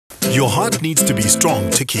Your heart needs to be strong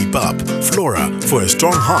to keep up. Flora, for a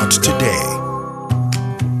strong heart today.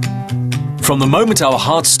 From the moment our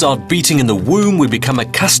hearts start beating in the womb, we become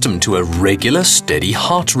accustomed to a regular, steady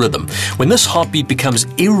heart rhythm. When this heartbeat becomes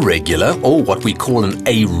irregular, or what we call an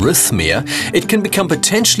arrhythmia, it can become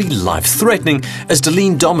potentially life-threatening, as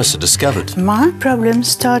Dalene Dommisse discovered. My problem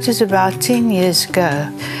started about 10 years ago.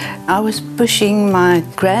 I was pushing my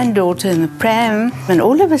granddaughter in the pram, and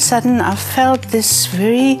all of a sudden I felt this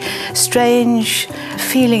very strange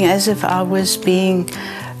feeling as if I was being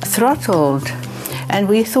throttled. And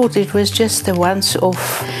we thought it was just a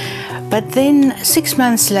once-off. But then 6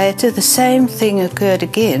 months later, the same thing occurred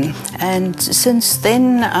again. And since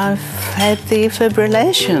then, I've had the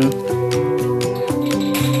fibrillation.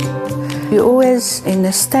 You're always in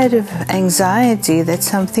a state of anxiety that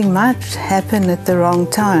something might happen at the wrong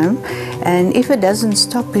time. And if it doesn't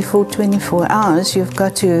stop before 24 hours, you've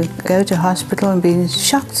got to go to hospital and be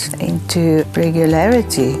shocked into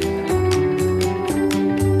regularity.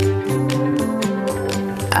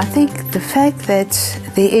 I think the fact that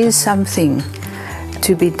there is something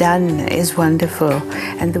to be done is wonderful,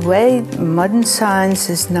 and the way modern science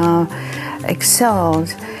has now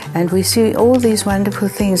excelled, and we see all these wonderful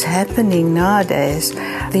things happening nowadays,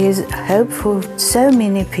 there's hope for so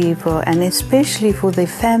many people, and especially for their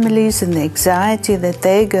families and the anxiety that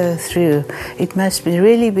they go through. It must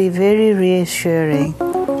really be very reassuring.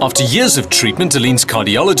 After years of treatment, Dalene's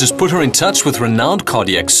cardiologist put her in touch with renowned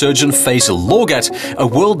cardiac surgeon Faizel Lorgat, a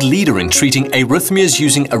world leader in treating arrhythmias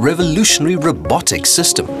using a revolutionary robotic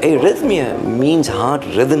system. Arrhythmia means heart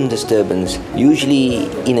rhythm disturbance, usually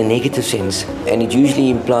in a negative sense, and it usually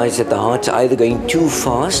implies that the heart's either going too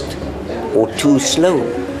fast or too slow.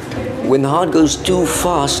 When the heart goes too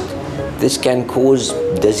fast, this can cause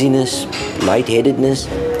dizziness, lightheadedness,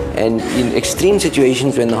 and in extreme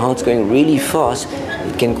situations when the heart's going really fast,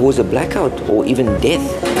 it can cause a blackout or even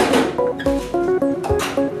death.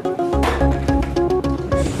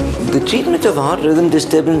 The treatment of heart rhythm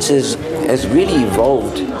disturbances has really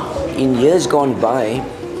evolved. In years gone by,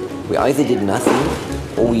 we either did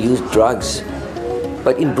nothing or we used drugs.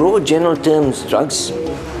 But in broad general terms, drugs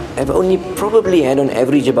have only probably had on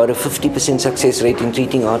average about a 50% success rate in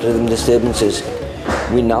treating heart rhythm disturbances.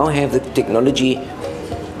 We now have the technology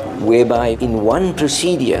whereby in one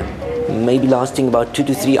procedure, maybe lasting about 2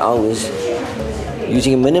 to 3 hours,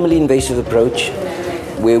 using a minimally invasive approach,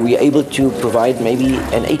 where we're able to provide maybe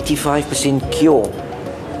an 85% cure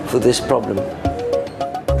for this problem.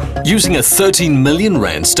 Using a 13 million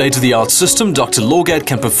rand state-of-the-art system, Dr Lorgat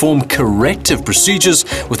can perform corrective procedures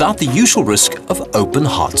without the usual risk of open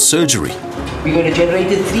heart surgery. We're going to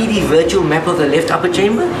generate a 3D virtual map of the left upper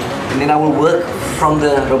chamber, and then I will work from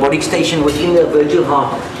the robotic station within the virtual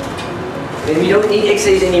heart. Then we don't need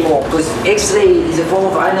X-rays anymore, because X-ray is a form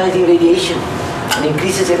of ionizing radiation and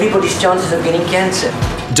increases everybody's chances of getting cancer.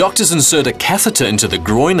 Doctors insert a catheter into the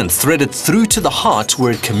groin and thread it through to the heart,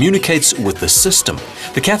 where it communicates with the system.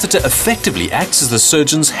 The catheter effectively acts as the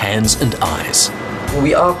surgeon's hands and eyes.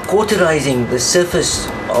 We are cauterizing the surface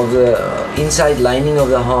of the inside lining of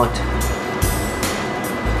the heart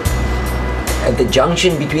at the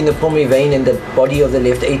junction between the pulmonary vein and the body of the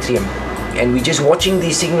left atrium. And we're just watching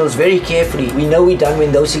these signals very carefully. We know we're done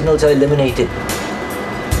when those signals are eliminated.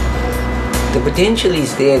 The potential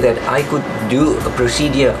is there that I could do a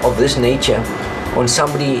procedure of this nature on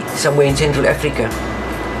somebody somewhere in Central Africa.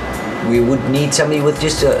 We would need somebody with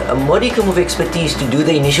just a modicum of expertise to do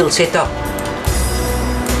the initial setup.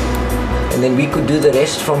 And then we could do the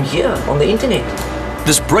rest from here on the internet.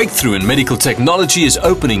 This breakthrough in medical technology is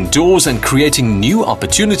opening doors and creating new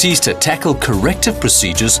opportunities to tackle corrective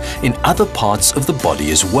procedures in other parts of the body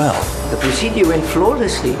as well. The procedure went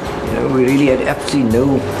flawlessly. We really had absolutely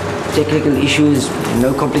no technical issues,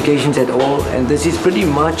 no complications at all, and this is pretty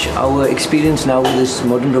much our experience now with this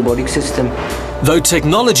modern robotic system. Though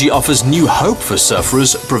technology offers new hope for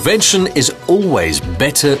sufferers, prevention is always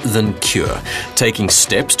better than cure. Taking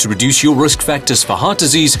steps to reduce your risk factors for heart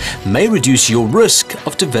disease may reduce your risk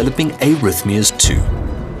of developing arrhythmias too.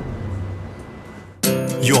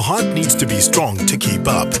 Your heart needs to be strong to keep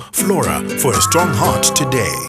up. Flora, for a strong heart today.